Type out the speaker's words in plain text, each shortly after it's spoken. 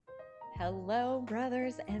Hello,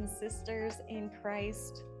 brothers and sisters in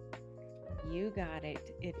Christ. You got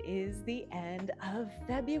it. It is the end of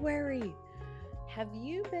February. Have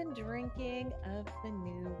you been drinking of the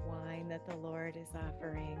new wine that the Lord is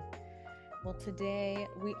offering? Well, today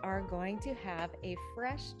we are going to have a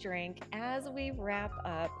fresh drink as we wrap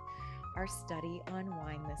up our study on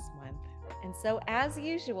wine this month. And so, as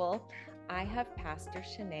usual, I have Pastor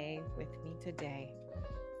Shanae with me today.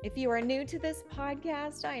 If you are new to this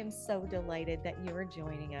podcast, I am so delighted that you are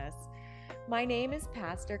joining us. My name is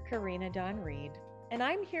Pastor Karina Dawn Reed, and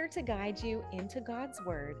I'm here to guide you into God's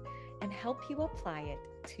Word and help you apply it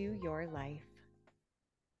to your life.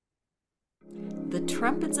 The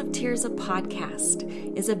Trumpets of Tears of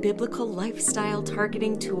podcast is a biblical lifestyle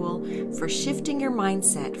targeting tool for shifting your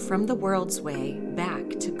mindset from the world's way back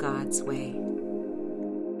to God's way.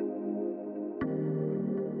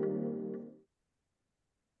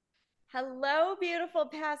 Hello, beautiful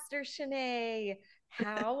Pastor Shanae.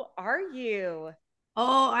 How are you?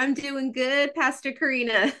 Oh, I'm doing good, Pastor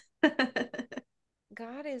Karina.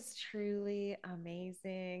 God is truly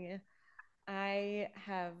amazing. I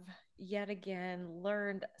have yet again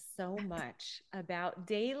learned so much about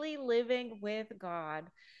daily living with God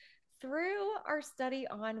through our study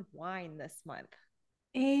on wine this month.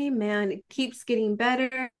 Amen. It keeps getting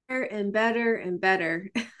better and better and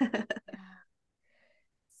better. Yeah.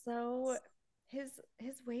 So his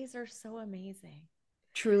ways are so amazing.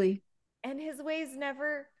 Truly. And his ways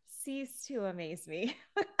never cease to amaze me.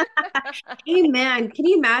 Amen. Can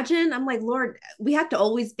you imagine? I'm like, Lord, we have to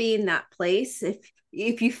always be in that place.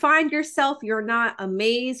 If you find yourself you're not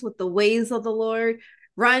amazed with the ways of the Lord,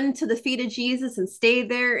 run to the feet of Jesus and stay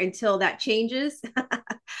there until that changes.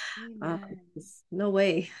 Amen. No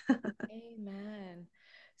way. Amen.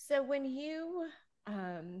 So when you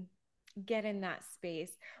get in that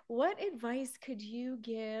space, what advice could you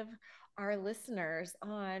give our listeners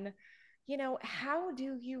on, how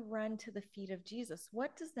do you run to the feet of Jesus?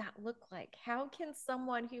 What does that look like? How can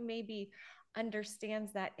someone who maybe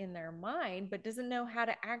understands that in their mind but doesn't know how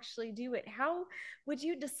to actually do it, how would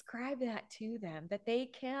you describe that to them, that they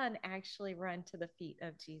can actually run to the feet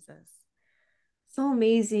of Jesus? So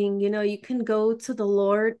amazing. You can go to the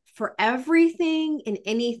Lord for everything and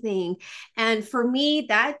anything. And for me,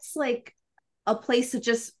 that's like a place of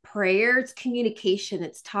just prayer. It's communication,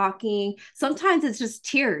 it's talking. Sometimes it's just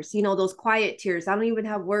tears, those quiet tears. I don't even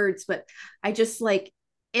have words, but I just like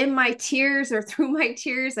in my tears or through my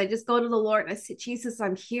tears, I just go to the Lord and I say, Jesus,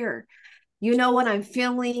 I'm here. You know what I'm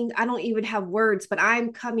feeling. I don't even have words, but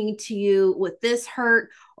I'm coming to you with this hurt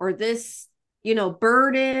or this,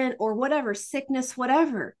 burden or whatever, sickness,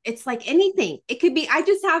 whatever. It's like anything. It could be,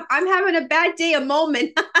 I'm having a bad day, a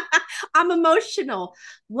moment. I'm emotional,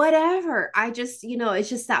 whatever. It's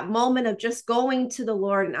just that moment of just going to the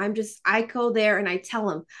Lord. And I go there and I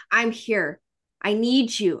tell him, I'm here. I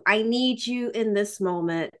need you. I need you in this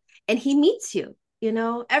moment. And he meets you,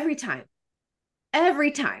 every time.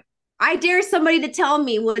 Every time. I dare somebody to tell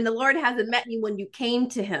me when the Lord hasn't met me when you came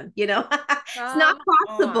to him, it's not Come on.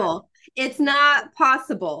 possible. It's not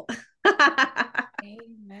possible.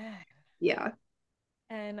 Amen. Yeah.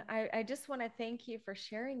 And I just want to thank you for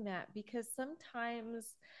sharing that, because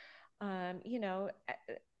sometimes,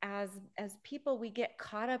 as people, we get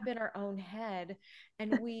caught up in our own head,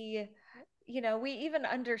 and we even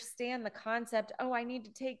understand the concept, oh, I need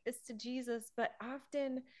to take this to Jesus, but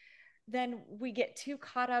often then we get too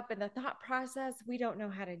caught up in the thought process. We don't know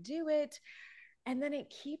how to do it. And then it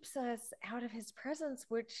keeps us out of his presence,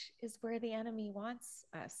 which is where the enemy wants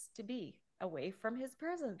us to be, away from his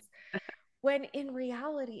presence. When in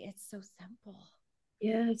reality, it's so simple.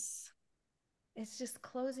 Yes. It's just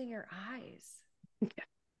closing your eyes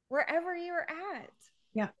wherever you're at.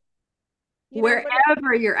 Yeah. But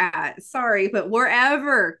Wherever you're at. Sorry, but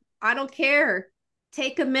wherever. I don't care.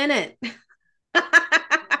 Take a minute.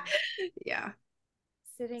 Yeah.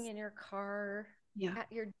 sitting in your car, Yeah.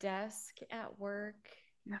 at your desk, at work,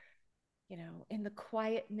 Yeah. in the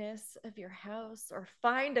quietness of your house, or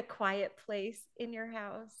find a quiet place in your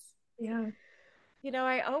house. Yeah.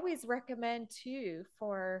 I always recommend too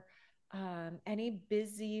for any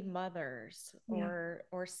busy mothers Yeah.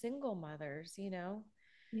 or single mothers, Yeah.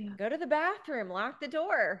 go to the bathroom, lock the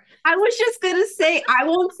door. I was just gonna say, I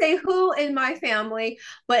won't say who in my family,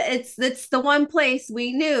 but it's the one place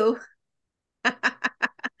we knew.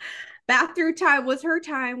 Bathroom time was her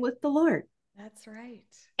time with the Lord. That's right.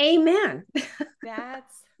 Amen.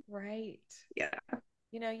 That's right. Yeah.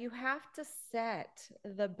 You have to set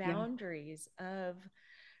the Yeah. boundaries of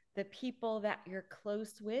the people that you're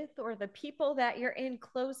close with, or the people that you're in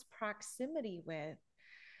close proximity with.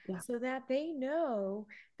 Yeah. so that they know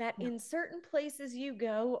that Yeah. in certain places you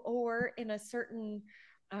go, or in a certain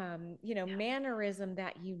mannerism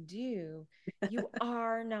that you do, you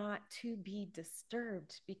are not to be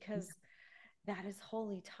disturbed, because that is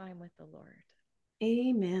holy time with the Lord.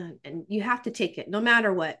 Amen. And you have to take it no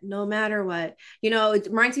matter what, no matter what. It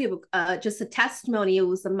reminds me of just a testimony. It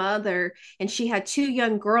was a mother, and she had two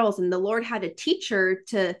young girls, and the Lord had to teach her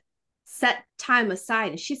to set time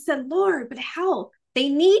aside. And she said, Lord, but how? They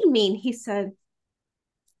need me. And he said,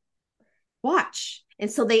 watch.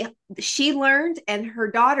 And so she learned, and her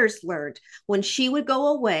daughters learned, when she would go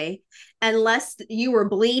away, unless you were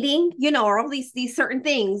bleeding, or all these certain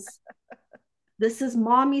things, this is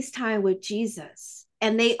mommy's time with Jesus.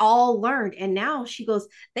 And they all learned. And now she goes,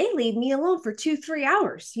 they leave me alone for 2-3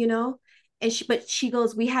 hours. But she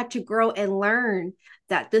goes, we had to grow and learn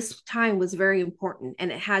that this time was very important,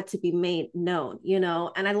 and it had to be made known.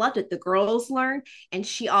 And I loved it. The girls learned, and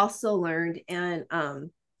she also learned. And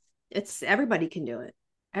it's everybody can do it.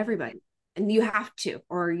 Everybody. And you have to,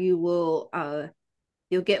 or you'll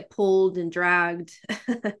get pulled and dragged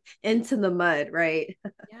into the mud, right?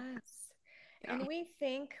 Yes. Yeah. And we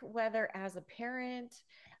think, whether as a parent,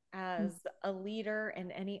 as a leader,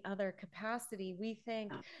 in any other capacity, we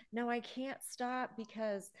think, no, I can't stop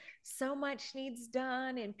because so much needs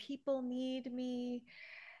done and people need me.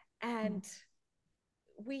 And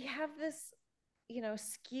we have this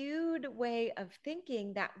skewed way of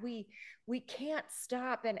thinking that we can't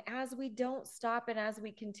stop, and as we don't stop and as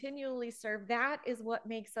we continually serve, that is what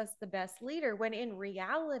makes us the best leader, when in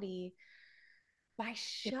reality, by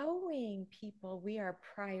showing people we are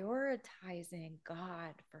prioritizing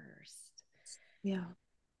God first, Yeah.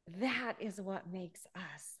 that is what makes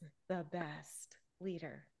us the best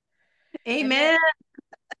leader. And then Amen.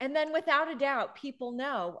 and then without a doubt, people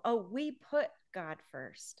know, oh, we put God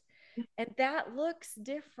first. And that looks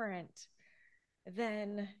different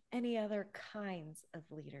than any other kinds of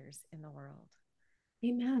leaders in the world.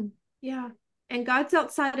 Amen. Yeah. And God's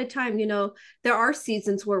outside of time. There are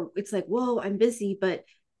seasons where it's like, whoa, I'm busy, but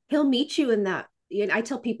He'll meet you in that. I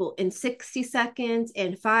tell people, in 60 seconds,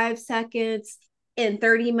 in 5 seconds, in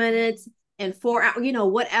 30 minutes, in 4 hours,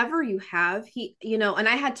 whatever you have, and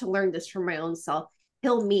I had to learn this from my own self.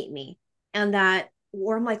 He'll meet me. And that,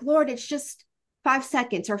 where I'm like, Lord, it's just 5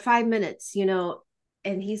 seconds or 5 minutes,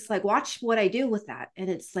 and He's like, watch what I do with that. And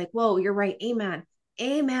it's like, whoa, you're right. Amen.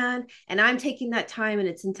 Amen. And I'm taking that time, and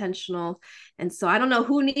it's intentional. And so I don't know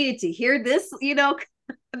who needed to hear this,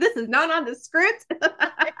 this is not on the script.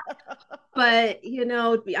 But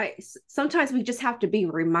sometimes we just have to be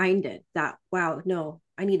reminded that, wow, no,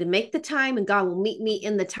 I need to make the time, and God will meet me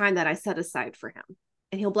in the time that I set aside for Him,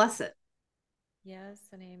 and He'll bless it. Yes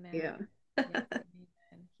and amen. Yeah. Yes and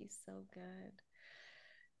amen. He's so good.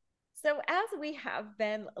 So, as we have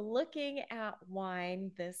been looking at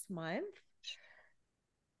wine this month,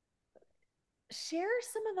 share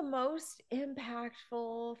some of the most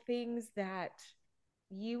impactful things that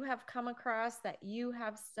you have come across, that you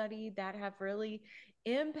have studied, that have really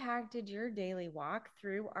impacted your daily walk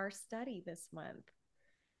through our study this month.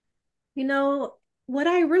 What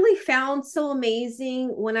I really found so amazing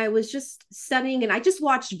when I was just studying, and I just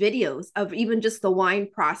watched videos of even just the wine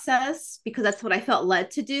process, because that's what I felt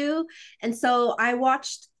led to do. And so I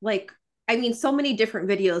watched, so many different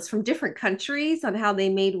videos from different countries on how they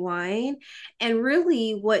made wine. And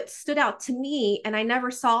really, what stood out to me, and I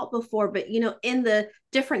never saw it before, but in the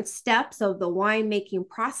different steps of the winemaking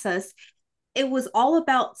process, it was all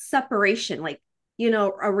about separation,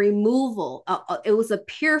 a removal. It was a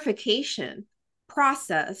purification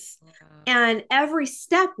process. Wow. And every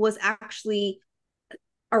step was actually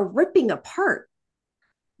a ripping apart,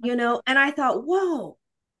 and I thought, whoa,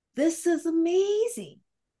 this is amazing.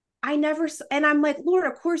 And I'm like, Lord,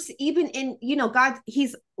 of course, even in, God,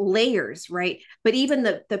 He's layers, right? But even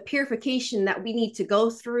the purification that we need to go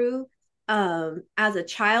through as a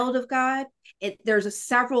child of God, there's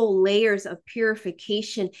several layers of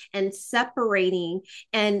purification and separating,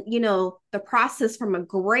 and the process from a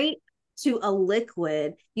grape to a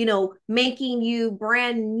liquid, making you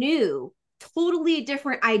brand new, totally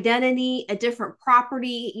different identity, a different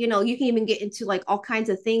property. You can even get into like all kinds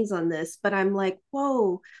of things on this, but I'm like,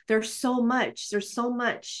 whoa, there's so much.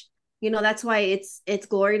 That's why it's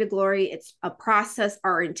glory to glory. It's a process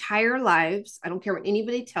our entire lives. I don't care what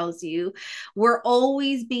anybody tells you. We're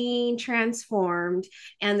always being transformed,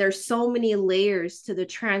 and there's so many layers to the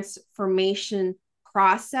transformation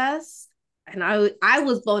process. I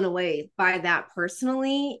was blown away by that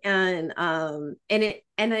personally. And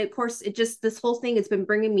of course it just, this whole thing has been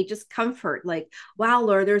bringing me just comfort, like, wow,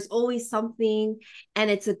 Lord, there's always something,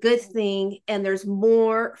 and it's a good thing, and there's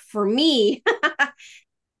more for me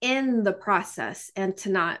in the process, and to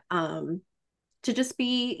not to just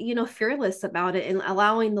be, fearless about it and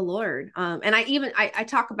allowing the Lord. And I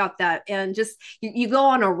talk about that, and just you go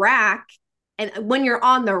on a rack, and when you're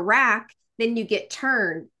on the rack, then you get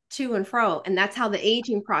turned to and fro, and that's how the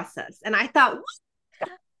aging process. And I thought,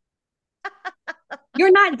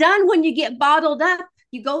 you're not done when you get bottled up.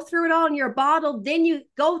 You go through it all and you're bottled, then you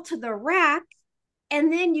go to the rack,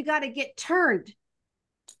 and then you got to get turned.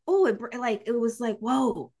 Oh, it was like,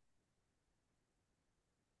 whoa.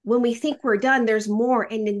 When we think we're done, there's more,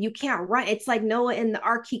 and then you can't run. It's like Noah in the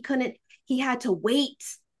ark. He had to wait.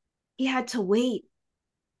 He had to wait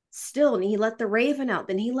still. And he let the raven out,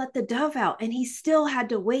 then he let the dove out, and he still had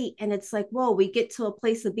to wait. And it's like, whoa, we get to a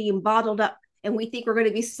place of being bottled up, and we think we're going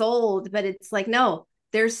to be sold, but it's like, no,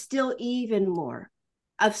 there's still even more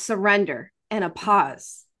of surrender and a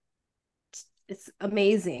pause. It's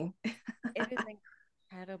amazing. It is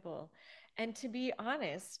incredible. And to be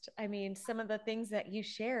honest, I mean, some of the things that you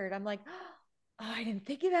shared, I'm like, oh, I didn't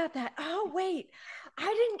think about that. Oh, wait, I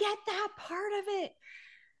didn't get that part of it.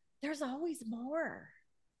 There's always more.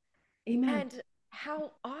 Amen. And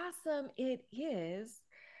how awesome it is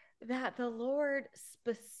that the Lord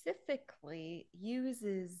specifically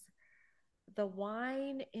uses the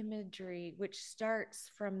wine imagery, which starts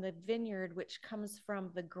from the vineyard, which comes from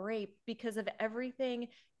the grape, because of everything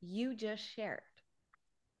you just shared.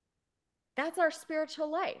 That's our spiritual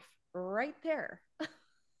life right there.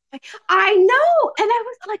 I know. And I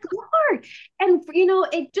was like, Lord. And,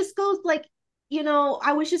 it just goes like,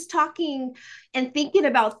 I was just talking and thinking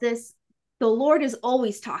about this. The Lord is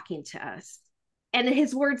always talking to us. And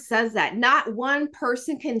his word says that not one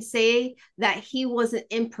person can say that he wasn't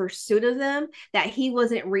in pursuit of them, that he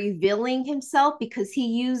wasn't revealing himself, because he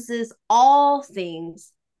uses all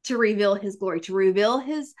things to reveal his glory, to reveal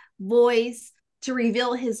his voice, to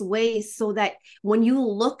reveal his ways, so that when you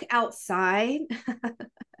look outside,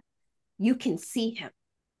 you can see him,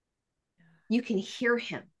 you can hear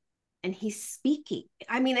him, and he's speaking.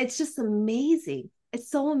 I mean, it's just amazing. It's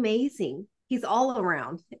so amazing. He's all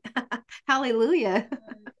around. Hallelujah.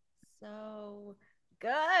 So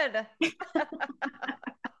good.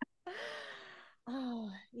 Oh,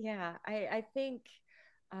 yeah. I think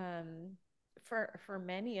for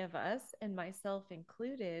many of us, and myself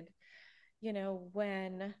included,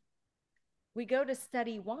 when we go to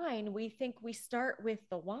study wine, we think we start with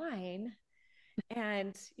the wine.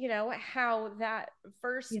 And how that Yeah.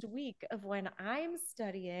 first week of when I'm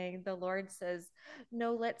studying, the Lord says,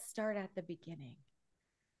 no, let's start at the beginning,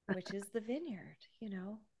 which is the vineyard.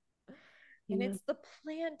 And Amen. it's the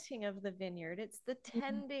planting of the vineyard, it's the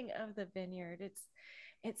tending of the vineyard,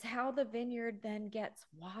 it's how the vineyard then gets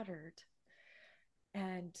watered,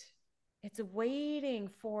 and it's waiting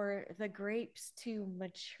for the grapes to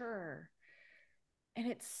mature, and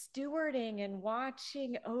it's stewarding and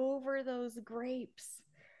watching over those grapes.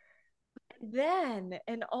 And then,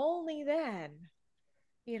 and only then,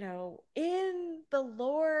 in the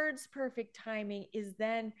Lord's perfect timing, is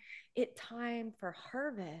then it time for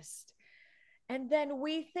harvest. And then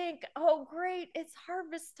we think, oh, great, it's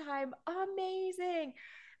harvest time. Amazing.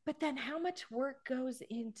 But then how much work goes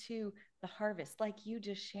into the harvest, like you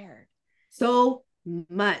just shared? So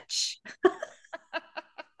much.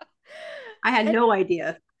 I had and, no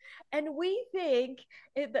idea. and we think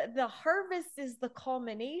the harvest is the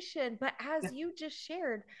culmination. But Yeah. as you just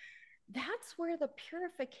shared, that's where the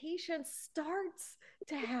purification starts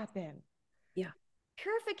to happen. Yeah.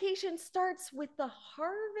 Purification starts with the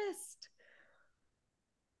harvest.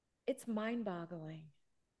 It's mind boggling.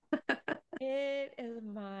 It is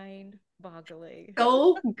mind boggling.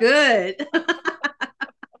 So good.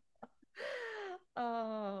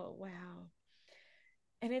 Oh, wow.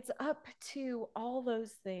 And it's up to all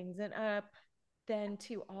those things, and up then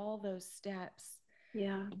to all those steps.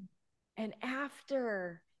 Yeah. And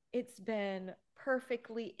after it's been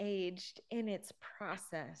perfectly aged in its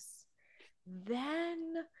process,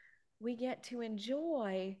 then we get to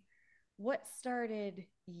enjoy what started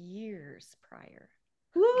years prior.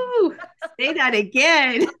 Woo. Say that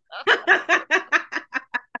again.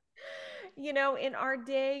 In our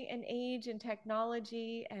day and age and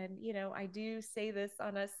technology, and, I do say this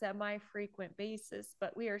on a semi frequent basis,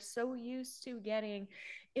 but we are so used to getting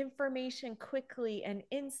information quickly and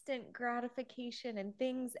instant gratification and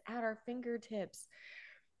things at our fingertips.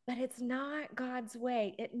 But it's not God's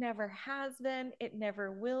way. It never has been, it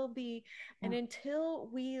never will be. And Yeah. until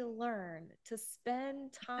we learn to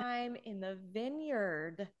spend time in the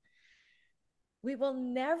vineyard, we will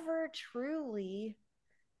never truly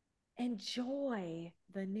enjoy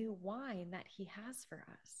the new wine that He has for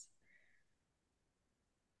us.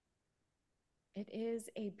 It is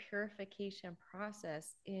a purification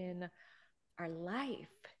process in our life,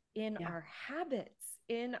 in Yeah. our habits,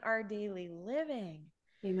 in our daily living.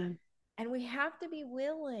 Amen. And we have to be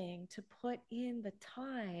willing to put in the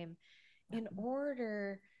time in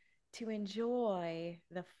order to enjoy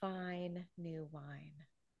the fine new wine.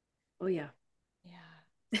 Oh, yeah.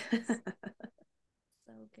 Yeah,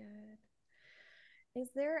 so good. Is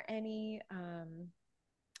there any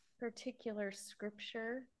particular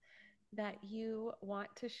scripture that you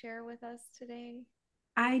want to share with us today?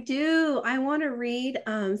 I do. I want to read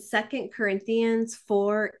 2 Corinthians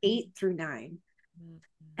 4:8-9. Mhm.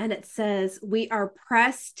 And it says, we are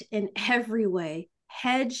pressed in every way,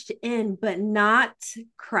 hedged in, but not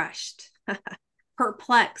crushed,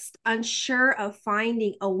 perplexed, unsure of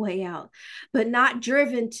finding a way out, but not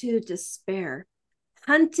driven to despair,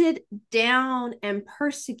 hunted down and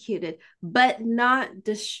persecuted, but not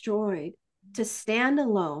destroyed, to stand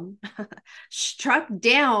alone, struck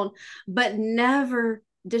down, but never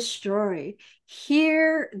destroyed.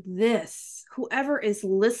 Hear this, whoever is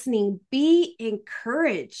listening, be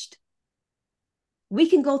encouraged. We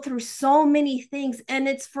can go through so many things, and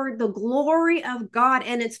it's for the glory of God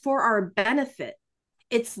and it's for our benefit.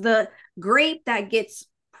 It's the grape that gets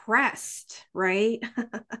pressed, right?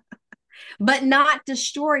 But not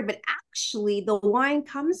destroyed, but actually the wine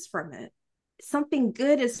comes from it. Something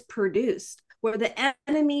good is produced where the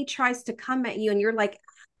enemy tries to come at you and you're like,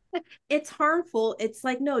 it's harmful. It's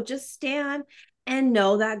like, no, just stand and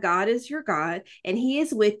know that God is your God and He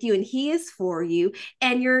is with you and He is for you,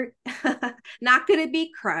 and you're not going to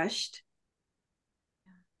be crushed.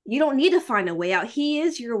 You don't need to find a way out. He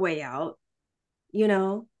is your way out, you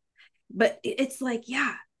know? But it's like,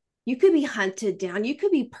 yeah, you could be hunted down, you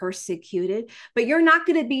could be persecuted, but you're not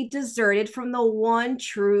going to be deserted from the one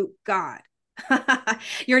true God.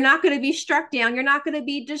 You're not going to be struck down, you're not going to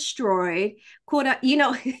be destroyed, quote, so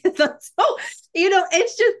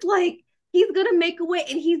it's just like He's going to make a way,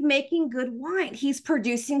 and He's making good wine, He's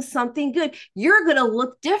producing something good. You're going to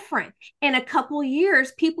look different in a couple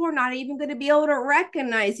years. People are not even going to be able to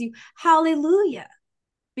recognize you. Hallelujah.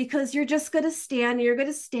 Because you're just going to stand, you're going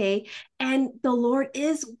to stay, and the Lord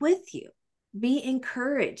is with you. Be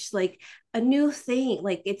encouraged. Like a new thing,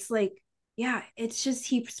 like it's like, yeah, it's just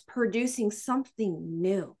He's producing something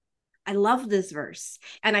new. I love this verse,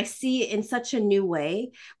 and I see it in such a new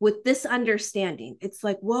way with this understanding. It's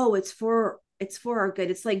like, whoa, it's for our good.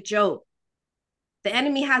 It's like Job. The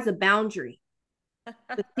enemy has a boundary.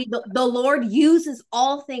 But see, the Lord uses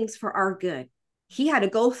all things for our good. He had to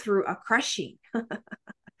go through a crushing.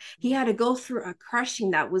 He had to go through a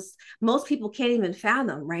crushing that was, most people can't even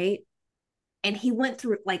fathom, right? And he went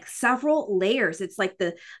through like several layers. It's like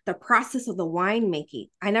the process of the winemaking.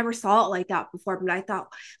 I never saw it like that before, but I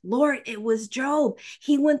thought, Lord, it was Job.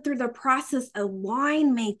 He went through the process of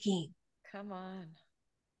winemaking, Come on.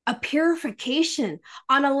 a purification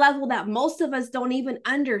on a level that most of us don't even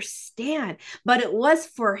understand, but it was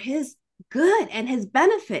for his good and his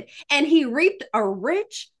benefit. And he reaped a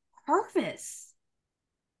rich harvest.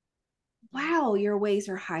 Wow, your ways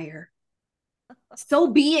are higher. So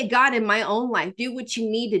be it, God, in my own life. Do what you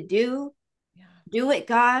need to do. Yeah. Do it,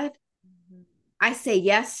 God. Mhm. I say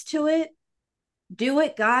yes to it. Do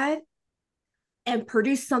it, God, and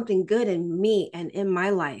produce something good in me and in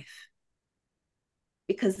my life.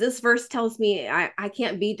 Because this verse tells me I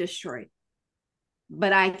can't be destroyed,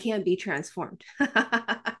 but I can be transformed.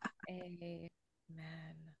 Amen.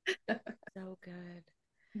 So good.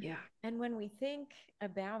 Yeah. And when we think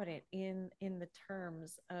about it in the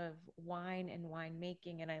terms of wine and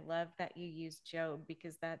winemaking, and I love that you use Job,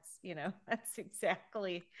 because that's, that's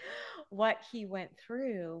exactly what he went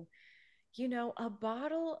through. A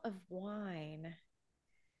bottle of wine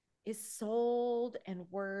is sold and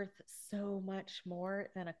worth so much more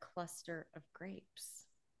than a cluster of grapes.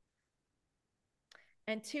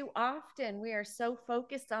 And too often we are so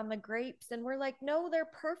focused on the grapes and we're like, no, they're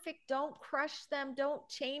perfect. Don't crush them. Don't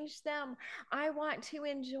change them. I want to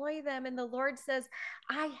enjoy them. And the Lord says,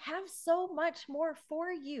 I have so much more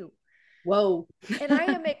for you. Whoa. And I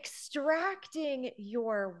am extracting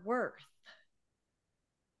your worth.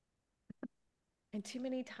 And too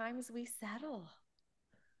many times we settle.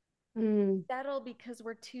 Mm. Settle because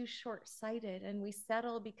we're too short sighted, and we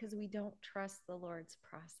settle because we don't trust the Lord's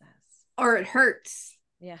process. Or it hurts.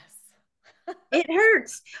 Yes. It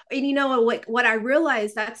hurts. And you know what I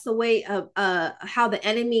realized, that's the way of how the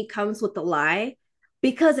enemy comes with the lie,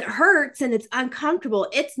 because it hurts and it's uncomfortable.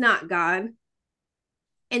 It's not God.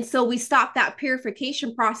 And so we stop that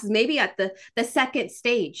purification process maybe at the second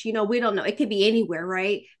stage. You know, we don't know, it could be anywhere,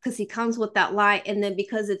 right? Because he comes with that lie, and then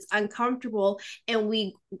because it's uncomfortable and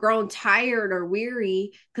we grown tired or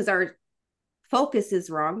weary because our focus is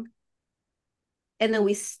wrong, and then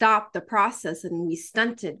we stop the process and we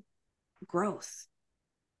stunted growth.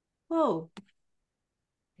 Whoa.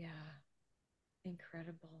 Yeah.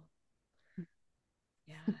 Incredible.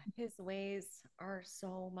 Yeah. His ways are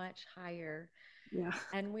so much higher. Yeah.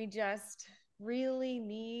 And we just really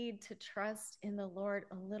need to trust in the Lord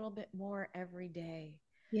a little bit more every day,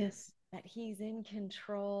 Yes. that He's in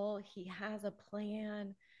control, He has a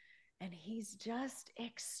plan, and He's just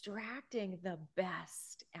extracting the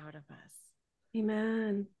best out of us.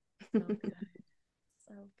 Amen. So good.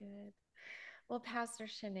 So good. Well, Pastor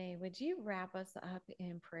Shanae, would you wrap us up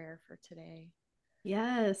in prayer for today?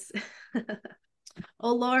 Yes.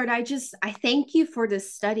 Oh Lord, I thank you for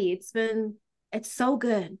this study. It's so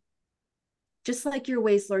good. Just like your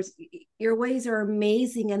ways, Lord, your ways are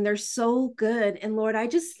amazing and they're so good. And Lord, I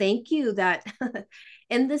just thank you that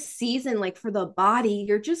in this season, like for the body,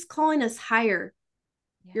 you're just calling us higher.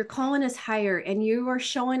 Yeah. You're calling us higher, and you are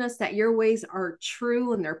showing us that your ways are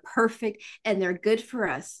true and they're perfect and they're good for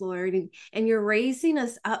us, Lord. And you're raising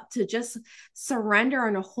us up to just surrender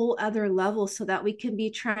on a whole other level so that we can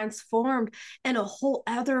be transformed in a whole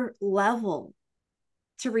other level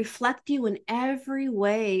to reflect you in every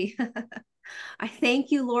way. I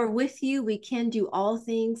thank you, Lord. With you, we can do all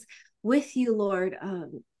things. With you, Lord,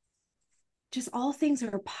 just all things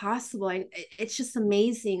are possible. And it's just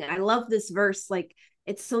amazing. I love this verse. Like,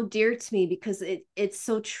 it's so dear to me because it's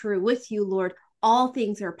so true. With you, Lord, all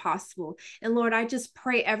things are possible. And Lord, I just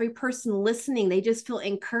pray every person listening, they just feel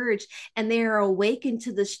encouraged and they are awakened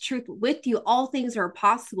to this truth. With you, all things are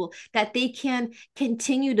possible, that they can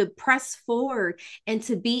continue to press forward and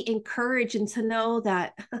to be encouraged and to know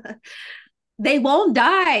that they won't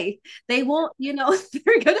die. They won't, they're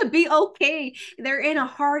going to be okay. They're in a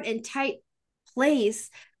hard and tight place,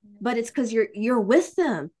 but it's because you're with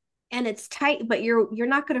them, and it's tight, but you're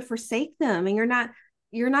not going to forsake them, and you're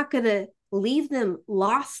not going to leave them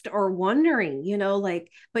lost or wondering, like,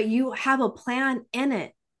 but you have a plan in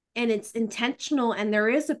it, and it's intentional, and there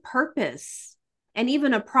is a purpose and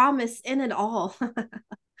even a promise in it all.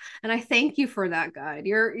 And I thank you for that, God.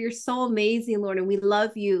 You're so amazing, Lord, and we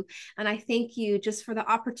love you. And I thank you just for the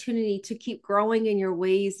opportunity to keep growing in your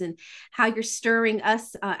ways, and how you're stirring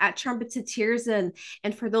us at Trumpet to Tears, and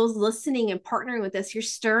for those listening and partnering with us, you're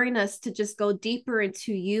stirring us to just go deeper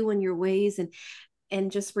into you and your ways,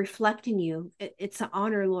 and just reflecting you. It's an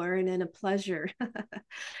honor, Lord, and a pleasure.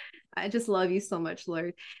 I just love you so much,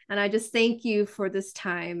 Lord. And I just thank you for this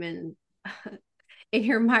time, and in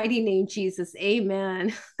your mighty name, Jesus.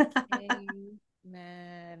 Amen. Amen.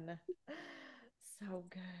 So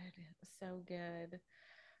good. So good.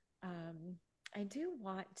 Um, I do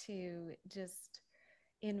want to just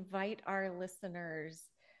invite our listeners,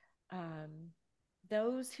 um,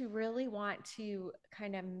 those who really want to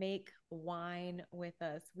kind of make wine with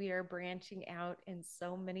us. We are branching out in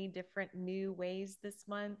so many different new ways this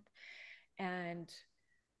month. And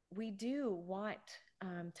we do want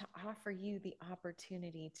to offer you the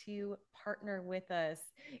opportunity to partner with us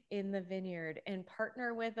in the vineyard and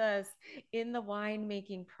partner with us in the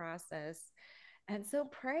winemaking process. And so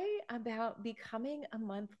pray about becoming a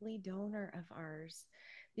monthly donor of ours,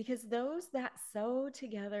 because those that sow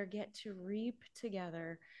together get to reap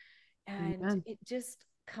together. And Amen. it just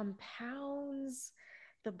compounds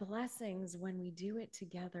the blessings when we do it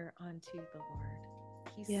together unto the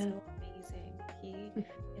Lord. He's Yeah. so amazing. He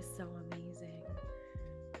is so amazing.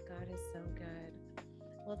 God is so good.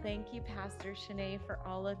 Well, thank you, Pastor Shanae, for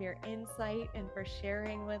all of your insight and for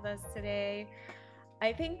sharing with us today.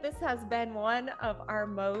 I think this has been one of our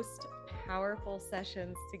most powerful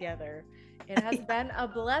sessions together. It has been a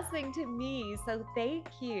blessing to me. So thank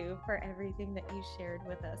you for everything that you shared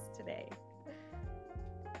with us today.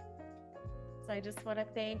 So I just want to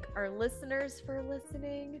thank our listeners for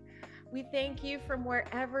listening. We thank you from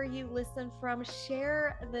wherever you listen from.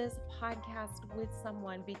 Share this podcast with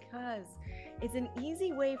someone, because it's an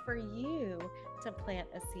easy way for you to plant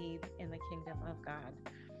a seed in the kingdom of God.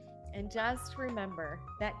 And just remember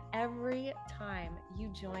that every time you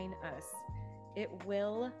join us, it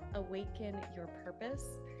will awaken your purpose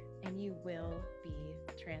and you will be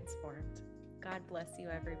transformed. God bless you,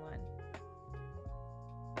 everyone.